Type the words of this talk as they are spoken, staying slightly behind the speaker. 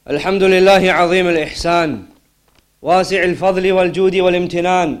الحمد لله عظيم الإحسان واسع الفضل والجود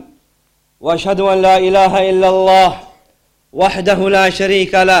والامتنان، وأشهد أن لا إله إلا الله وحده لا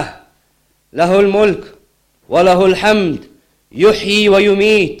شريك له، له الملك وله الحمد، يحيي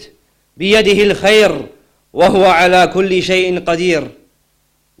ويميت، بيده الخير وهو على كل شيء قدير.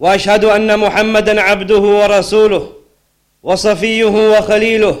 وأشهد أن محمدًا عبده ورسوله وصفيه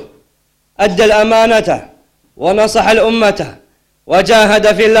وخليله، أدى الأمانة ونصح الأمة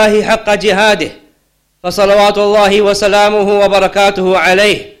وجاهد في الله حق جهاده، فصلوات الله وسلامه وبركاته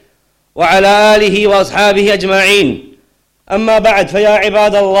عليه وعلى آله وأصحابه أجمعين. أما بعد، فيا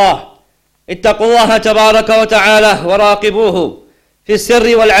عباد الله، اتقوا الله تبارك وتعالى وراقبوه في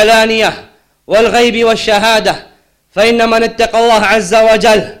السر والعلانية والغيب والشهادة، فإن من اتقى الله عز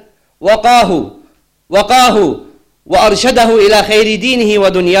وجل وقاه وأرشده إلى خير دينه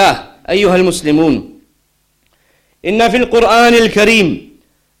ودنياه. أيها المسلمون، إن في القرآن الكريم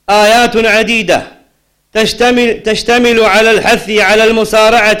آيات عديدة تشتمل على الحث على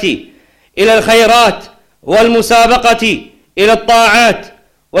المسارعة إلى الخيرات والمسابقة إلى الطاعات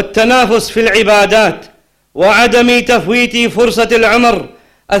والتنافس في العبادات، وعدم تفويت فرصة العمر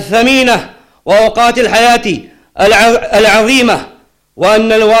الثمينة وأوقات الحياة العظيمة،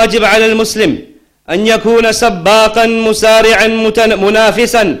 وأن الواجب على المسلم أن يكون سباقا مسارعا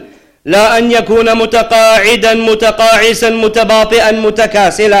منافسا، لا أن يكون متقاعدا متقاعسا متباطئا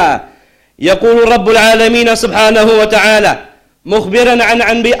متكاسلا. يقول رب العالمين سبحانه وتعالى مخبرا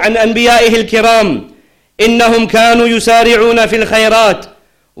عن أنبيائه الكرام: إنهم كانوا يسارعون في الخيرات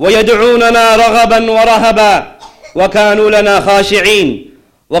ويدعوننا رغبا ورهبا وكانوا لنا خاشعين.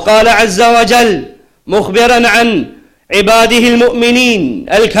 وقال عز وجل مخبرا عن عباده المؤمنين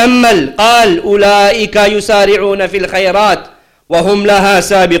الكمل قال: أولئك يسارعون في الخيرات وهم لها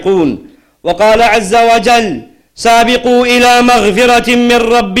سابقون. وقال عز وجل: سابقوا إلى مغفرة من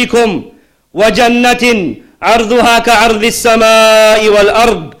ربكم وجنة عرضها كعرض السماء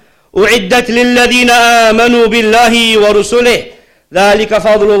والأرض أعدت للذين آمنوا بالله ورسله، ذلك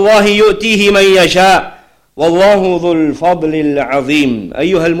فضل الله يؤتيه من يشاء والله ذو الفضل العظيم.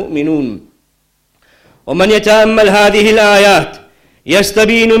 أيها المؤمنون، ومن يتأمل هذه الآيات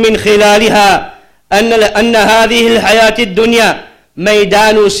يستبين من خلالها أن هذه الحياة الدنيا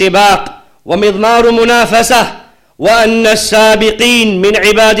ميدان سباق ومضمار منافسة، وأن السابقين من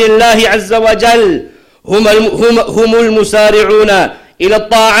عباد الله عز وجل هم المسارعون إلى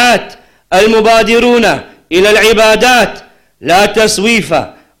الطاعات، المبادرون إلى العبادات، لا تسويف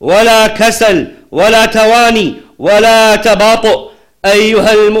ولا كسل ولا تواني ولا تباطؤ.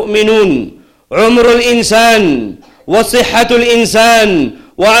 أيها المؤمنون، عمر الإنسان وصحة الإنسان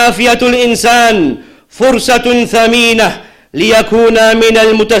وعافية الإنسان فرصة ثمينة ليكون من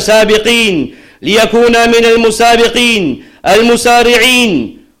المسابقين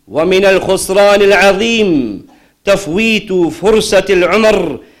المسارعين. ومن الخسران العظيم تفويت فرصة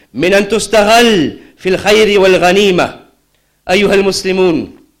العمر من أن تستغل في الخير والغنيمة. أيها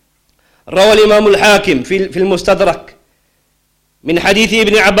المسلمون، روى الإمام الحاكم في المستدرك من حديث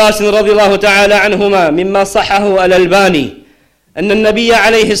ابن عباس رضي الله تعالى عنهما مما صححه الألباني أن النبي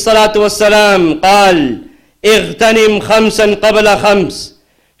عليه الصلاة والسلام قال: اغتنم 5 قبل 5،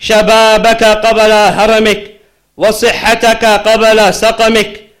 شبابك قبل هرمك، وصحتك قبل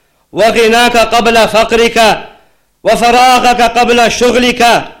سقمك، وغناك قبل فقرك، وفراغك قبل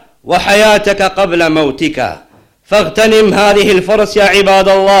شغلك، وحياتك قبل موتك. فاغتنم هذه الفرص يا عباد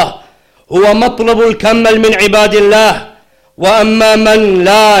الله، هو مطلب الكمل من عباد الله. وأما من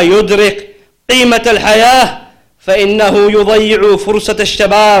لا يدرك قيمة الحياة فإنه يضيع فرصة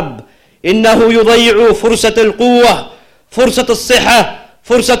الشباب، إنه يضيع فرصة القوة، فرصة الصحة،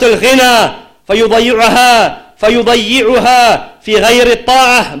 فرصة الغنى، فيضيعها في غير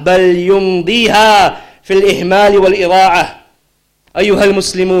الطاعة، بل يمضيها في الإهمال والإضاعة. أيها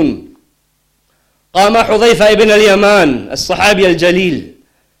المسلمون، قام حذيفة بن اليمان الصحابي الجليل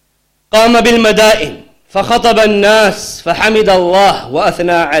قام بالمدائن فخطب الناس فحمد الله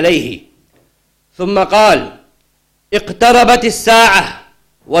وأثنى عليه، ثم قال: اقتربت الساعة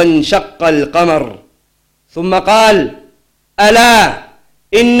وانشق القمر، ثم قال: ألا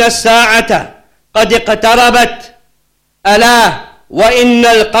إن الساعة قد اقتربت، ألا وإن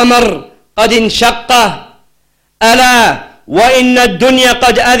القمر قد انشق، ألا وإن الدنيا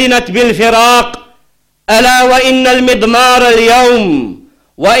قد أذنت بالفراق، ألا وإن المضمار اليوم،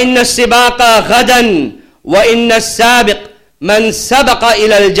 وإن السباق غدا، وإن السابق من سبق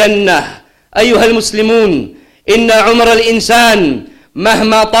إلى الجنة. أيها المسلمون، إن عمر الإنسان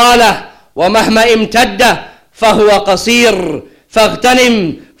مهما طال ومهما امتد فهو قصير،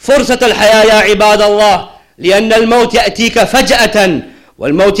 فاغتنم فرصة الحياة يا عباد الله، لأن الموت يأتيك فجأة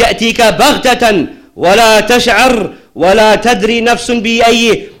والموت يأتيك بغتة ولا تشعر ولا تدري نفس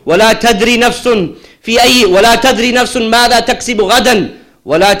بأي ولا تدري نفس ماذا تكسب غدا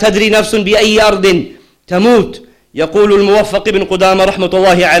ولا تدري نفس بأي أرض تموت. يقول الموفق بن قدامة رحمة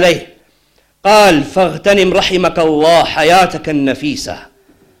الله عليه قال: فاغتنم رحمك الله حياتك النفيسة،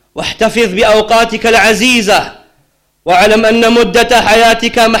 واحتفظ بأوقاتك العزيزة، واعلم أن مدة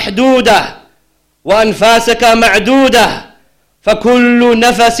حياتك محدودة وأنفاسك معدودة، فكل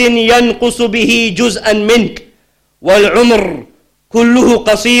نفس ينقص به جزءا منك، والعمر كله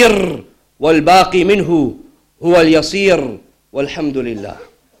قصير والباقي منه هو اليسير. والحمد لله.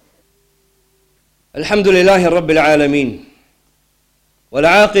 الحمد لله رب العالمين،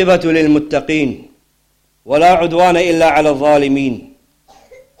 والعاقبة للمتقين، ولا عدوان إلا على الظالمين،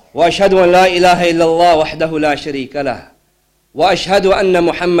 وأشهد أن لا إله إلا الله وحده لا شريك له، وأشهد أن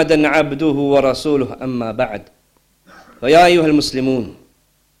محمدا عبده ورسوله. أما بعد، فيا أيها المسلمون،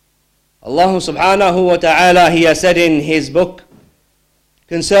 Allah subhanahu wa ta'ala, He has said in His book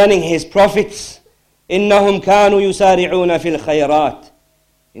concerning His prophets, إِنَّهُمْ كَانُوا يُسَارِعُونَ فِي الْخَيْرَاتِ.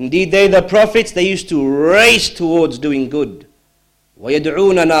 Indeed, the prophets, they used to race towards doing good.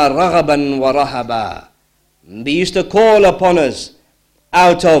 وَيَدْعُونَنَا رَغَبًا وَرَهَبًا. They used to call upon us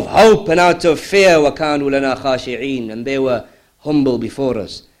out of hope and out of fear. وَكَانُوا لَنَا خَاشِعِينَ. And they were humble before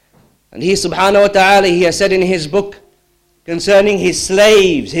us. And He subhanahu wa ta'ala, He has said in His book concerning His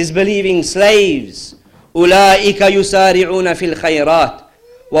slaves, His believing slaves, أُولَٰئِكَ يُسَارِعُونَ فِي الْخَيْرَاتِ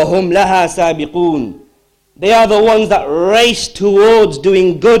وَهُمْ لَهَا سَابِقُونَ. They are the ones that race towards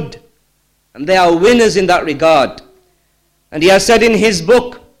doing good, and they are winners in that regard. And He has said in His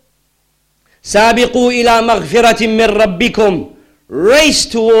book, سَابِقُوا إِلَى مَغْفِرَةٍ مِّن رَبِّكُمْ. Race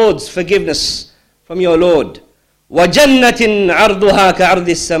towards forgiveness from your Lord. وَجَنَّةٍ عَرْضُهَا كَعَرْضِ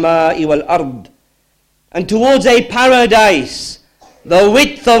السَّمَاءِ وَالْأَرْضِ. And towards a paradise, the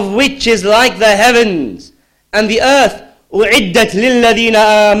width of which is like the heavens and the earth. أُعِدَّتْ لِلَّذِينَ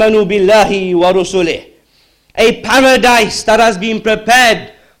آمَنُوا بِاللَّهِ وَرُسُلِهِ. A paradise that has been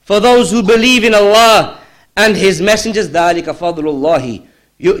prepared for those who believe in Allah and His messengers. ذَلِكَ فَضْلُ اللَّهِ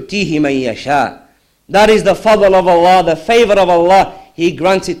يُؤْتِيهِ مَنْ يَشَاءُ. That is the fadl of Allah, the favor of Allah. He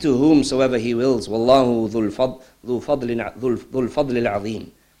grants it to whomsoever He wills. وَاللَّهُ ذُو الْفَضْلِ الْعَظِيمِ.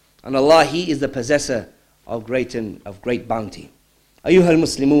 And Allah, He is the possessor of great bounty. Ayyuhal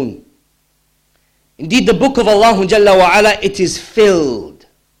Muslimun. Indeed, the book of Allah Jalla wa Ala, it is filled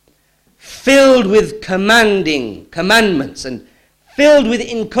with commandments and filled with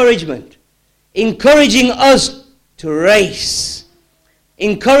encouragement, encouraging us to race,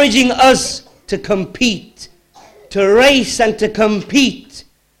 encouraging us to compete, to race and to compete,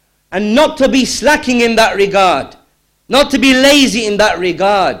 and not to be slacking in that regard, not to be lazy in that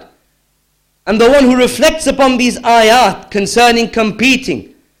regard. And the one who reflects upon these ayat concerning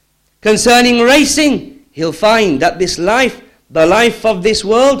competing, concerning racing, he'll find that this life, the life of this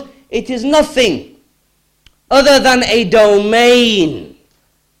world, it is nothing other than a domain,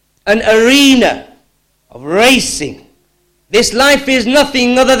 an arena of racing. This life is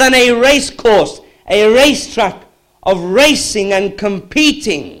nothing other than a race course, a racetrack of racing and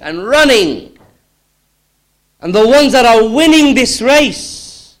competing and running. And the ones that are winning this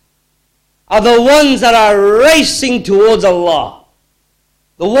race are the ones that are racing towards Allah.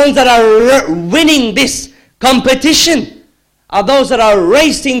 The ones that are winning this competition are those that are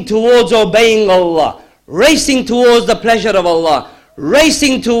racing towards obeying Allah, racing towards the pleasure of Allah,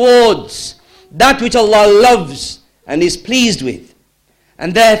 racing towards that which Allah loves and is pleased with.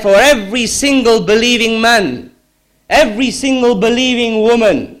 And therefore every single believing man, every single believing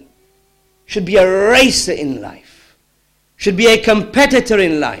woman should be a racer in life, should be a competitor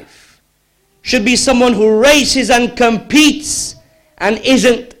in life, should be someone who races and competes and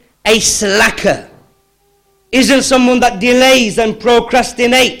isn't a slacker, isn't someone that delays and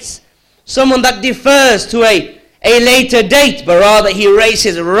procrastinates, someone that defers to a later date, but rather he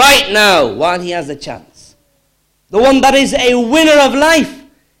races right now while he has a chance. The one that is a winner of life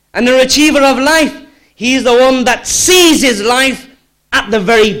and an achiever of life, he is the one that seizes life at the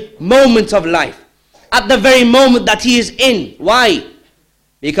very moment of life, at the very moment that he is in. Why?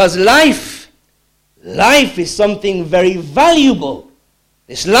 Because life is something very valuable.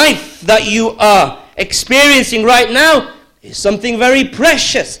 This life that you are experiencing right now is something very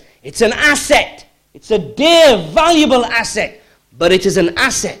precious. It's an asset. It's a dear, valuable asset. But it is an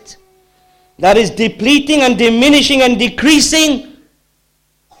asset that is depleting and diminishing and decreasing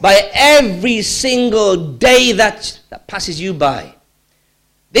by every single day that passes you by.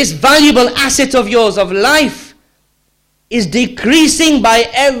 This valuable asset of yours, of life, is decreasing by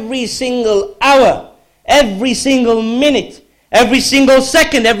every single hour, every single minute, every single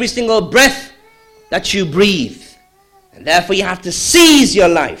second, every single breath that you breathe. And therefore you have to seize your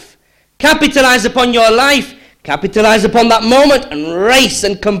life, capitalize upon your life, capitalize upon that moment, and race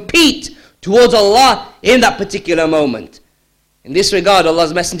and compete towards Allah in that particular moment. In this regard,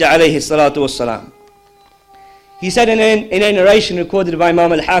 Allah's Messenger alayhi salatu wassalam, he said in a narration recorded by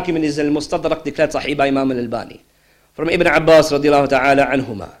Imam al-Hakim in his Al-Mustadrak, declared Sahih by Imam al-Albani, from Ibn Abbas radiallahu ta'ala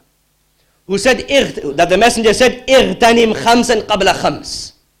anhuma, who said that the Messenger said, "Igtanim khamsan qabla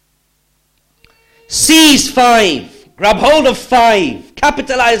khams." Seize 5, grab hold of 5,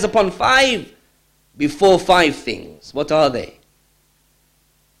 capitalize upon 5 before 5 things. What are they?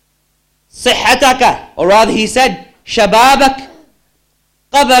 Sihhataka, or rather he said, Shababak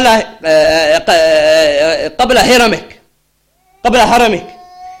qabla haramik. Qabla haramik.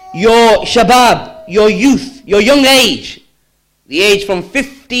 Your shabab, your youth, your young age, the age from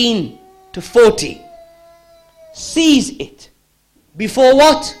 15 to 40. Seize it. Before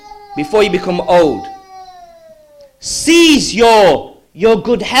what? Before you become old. Seize your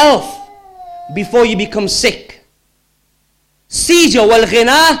good health before you become sick. Seize your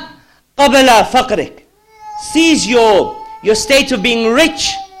wal-ghina qabla faqrik. Seize your state of being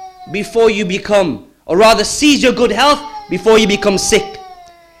rich before you become, or rather seize your good health before you become sick.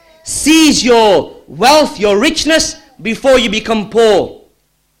 Seize your wealth, your richness before you become poor.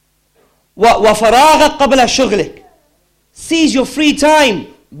 وَفَرَاغَ قَبْلَ شُغْلِكَ. Seize your free time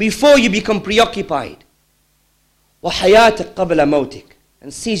before you become preoccupied. وَحَيَاتَكَ قَبْلَ مَوْتِكَ.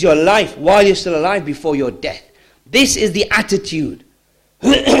 And seize your life while you're still alive before your death. This is the attitude.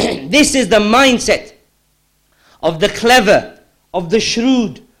 This is the mindset of the clever, of the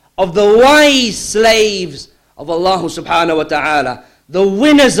shrewd, of the wise slaves of Allah subhanahu wa ta'ala. The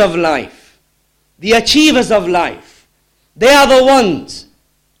winners of life, the achievers of life. They are the ones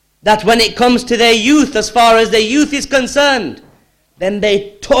that when it comes to their youth, as far as their youth is concerned, then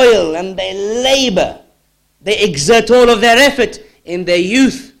they toil and they labor. They exert all of their effort in their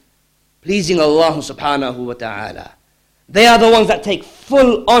youth, pleasing Allah subhanahu wa ta'ala. They are the ones that take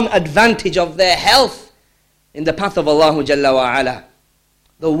full on advantage of their health in the path of Allah Jalla wa Ala.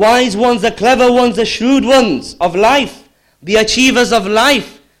 The wise ones, the clever ones, the shrewd ones of life, the achievers of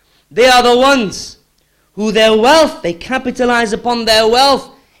life, they are the ones who their wealth, they capitalize upon their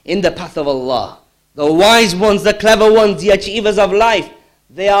wealth in the path of Allah. The wise ones, the clever ones, the achievers of life,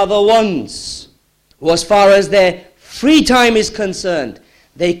 they are the ones who, as far as their free time is concerned,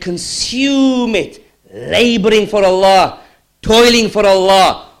 they consume it, laboring for Allah, toiling for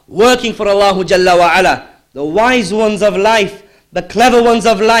Allah, working for Allah Jalla wa Ala. The wise ones of life, the clever ones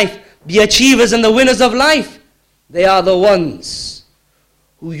of life, the achievers and the winners of life, they are the ones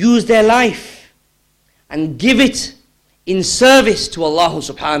who use their life and give it in service to Allah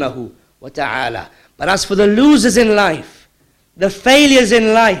subhanahu wa ta'ala. But as for the losers in life, the failures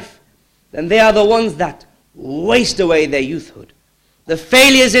in life, then they are the ones that waste away their youthhood. The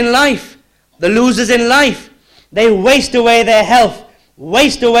failures in life, the losers in life, they waste away their health,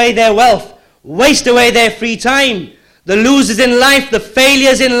 waste away their wealth, waste away their free time. The losers in life, the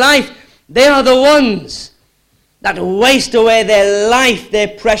failures in life, they are the ones that waste away their life, their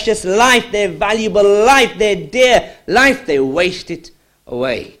precious life, their valuable life, their dear life. They waste it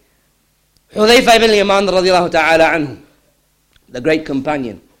away. Hudhayfa ibn Yaman radiallahu ta'ala anhu, the great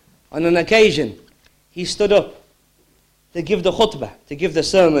companion, on an occasion, he stood up to give the khutbah, to give the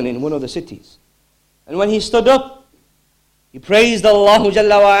sermon in one of the cities. And when he stood up, he praised Allah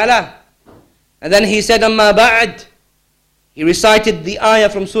Jalla wa Ala. And then he said, Amma ba'd. He recited the ayah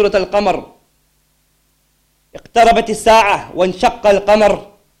from Surah Al-Qamar. اقتربت الساعة وانشق القمر.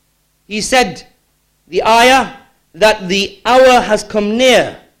 He said, the ayah, that the hour has come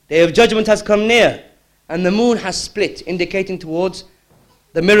near, the day of judgment has come near, and the moon has split, indicating towards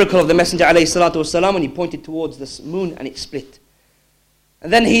the miracle of the Messenger alayhi salatu wasalam, when he pointed towards the moon and it split.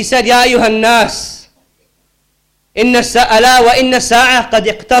 And then he said, Ya ayyuhan nas, inna sa'ala wa inna sa'a qad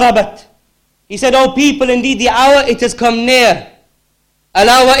iqtarabat. He said, O people, indeed the hour, it has come near.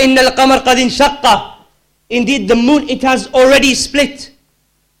 Ala wa inna al-qamar qad inshaqqa. Indeed the moon, it has already split.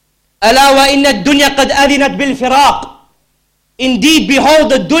 Ala wa inna ad-dunya qad adhinat bil firaq. Indeed,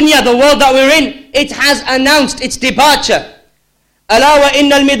 behold, the dunya, the world that we're in, it has announced its departure. Ala wa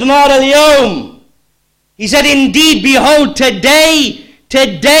inna al-midmar al-yawm. He said, indeed, behold, today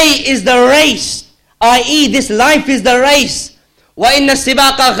is the race, i.e. this life is the race. Wa inna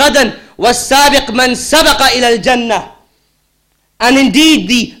sibaqa ghadan was-sabiq man sabaqa ila al-jannah. And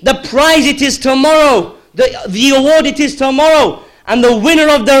indeed, the prize, it is tomorrow. The award, it is tomorrow. And the winner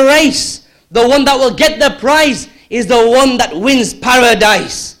of the race, the one that will get the prize, is the one that wins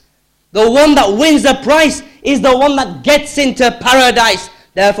paradise. The one that wins the prize is the one that gets into paradise.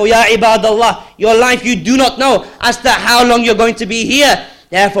 Therefore, ya ibadallah, your life you do not know as to how long you're going to be here.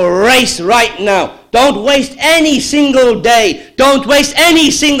 Therefore, race right now. Don't waste any single day. Don't waste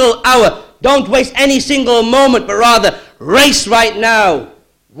any single hour. Don't waste any single moment, but rather race right now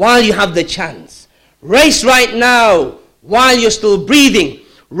while you have the chance. Race right now while you're still breathing.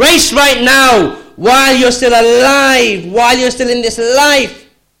 Race right now while you're still alive, while you're still in this life.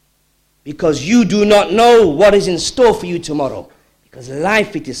 Because you do not know what is in store for you tomorrow. Because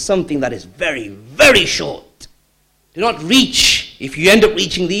life, it is something that is very, very short. Do not reach if you end up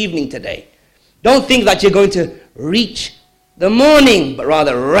reaching the evening today. Don't think that you're going to reach the morning, but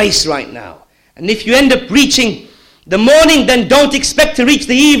rather race right now. And if you end up reaching the morning, then don't expect to reach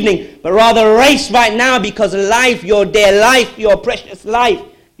the evening, but rather race right now, because life, your dear life, your precious life,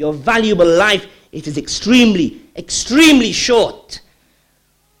 your valuable life, it is extremely, extremely short.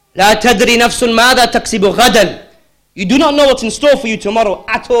 لا تدري نفس ماذا تكسب غدا. You do not know what's in store for you tomorrow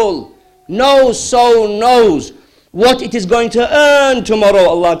at all. No soul knows what it is going to earn tomorrow,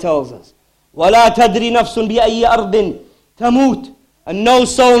 Allah tells us. وَلَا تَدْرِي نَفْسٌ بِأَيِّ أَرْضٍ تَمُوتُ. And no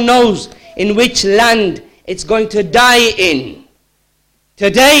soul knows in which land it's going to die in.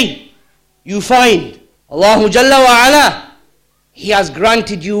 Today, you find Allah Jalla wa Ala, He has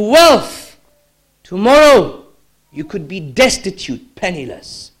granted you wealth. Tomorrow, you could be destitute,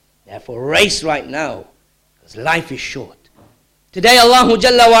 penniless. Therefore, race right now, because life is short. Today, Allah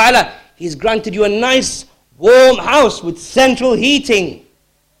Jalla wa Ala, He's granted you a nice, warm house with central heating.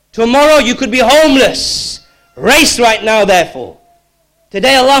 Tomorrow, you could be homeless. Race right now, therefore.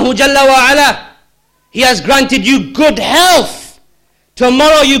 Today, Allah Jalla wa Ala, He has granted you good health.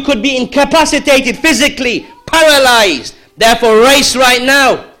 Tomorrow, you could be incapacitated physically, paralyzed. Therefore, race right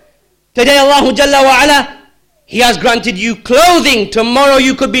now. Today, Allah Jalla wa Ala, He has granted you clothing. Tomorrow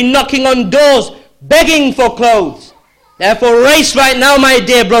you could be knocking on doors, begging for clothes. Therefore, race right now, my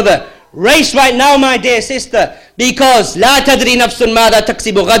dear brother. Race right now, my dear sister. Because لا تدري نفس ماذا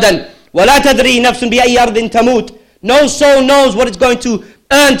تكسب غدا ولا تدري نفس بأي أرض تموت. No soul knows what it's going to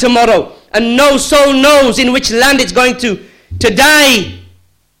earn tomorrow. And no soul knows in which land it's going to die.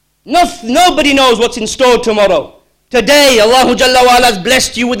 Nobody knows what's in store tomorrow. Today, Allah Jalla wa Ala has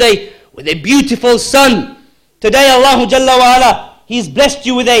blessed you with a beautiful son. Today, Allah Jalla wa Ala, He's blessed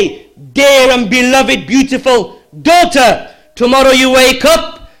you with a dear and beloved, beautiful daughter. Tomorrow you wake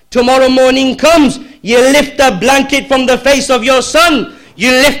up, tomorrow morning comes, you lift a blanket from the face of your son,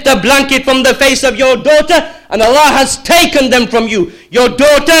 you lift a blanket from the face of your daughter, and Allah has taken them from you. Your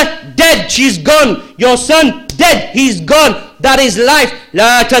daughter, dead, she's gone. Your son, dead, he's gone. That is life.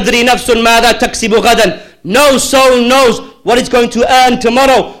 لا تدري نفس ماذا تكسب غدا. No soul knows what it's going to earn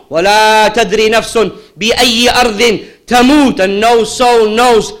tomorrow. ولا تدري نفس بأي أرض تموت. And no soul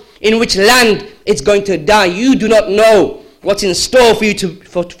knows in which land it's going to die. You do not know what's in store for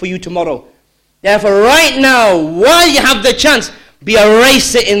you tomorrow. Therefore, right now, while you have the chance, be a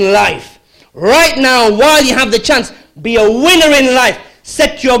racer in life. Right now, while you have the chance, be a winner in life.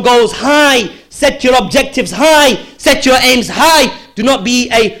 Set your goals high. Set your objectives high. Set your aims high. Do not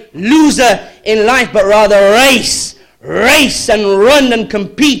be a loser in life, but rather race. Race and run and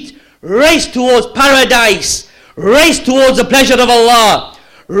compete. Race towards paradise. Race towards the pleasure of Allah.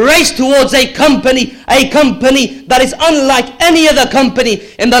 Race towards a company that is unlike any other company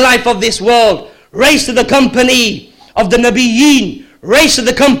in the life of this world. Race to the company of the Nabiyeen. Race to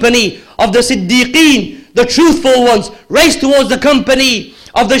the company of the Siddiqeen, the truthful ones. Race towards the company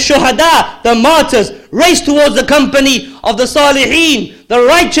of the Shuhada, the martyrs. Race towards the company of the Salihin, the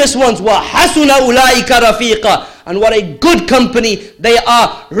righteous ones. وَحَسُنَ أُولَٰئِكَ رَفِيقًا. And what a good company they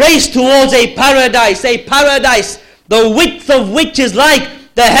are. Race towards a paradise, the width of which is like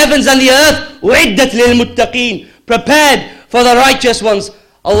the heavens and the earth. أُعِدَّتْ لِلْمُتَّقِينَ. Prepared for the righteous ones.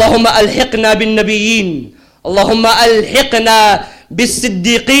 اللهم ألحقنا بالنبيين. اللهم ألحقنا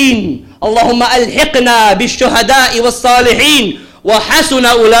بالصديقين. اللهم ألحقنا بالشهداء والصالحين. وحسن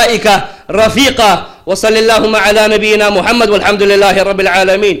أولئك رفيقا. وصلى اللهم على نبينا محمد والحمد لله رب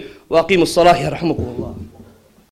العالمين. وأقيموا الصلاة يرحمكم الله.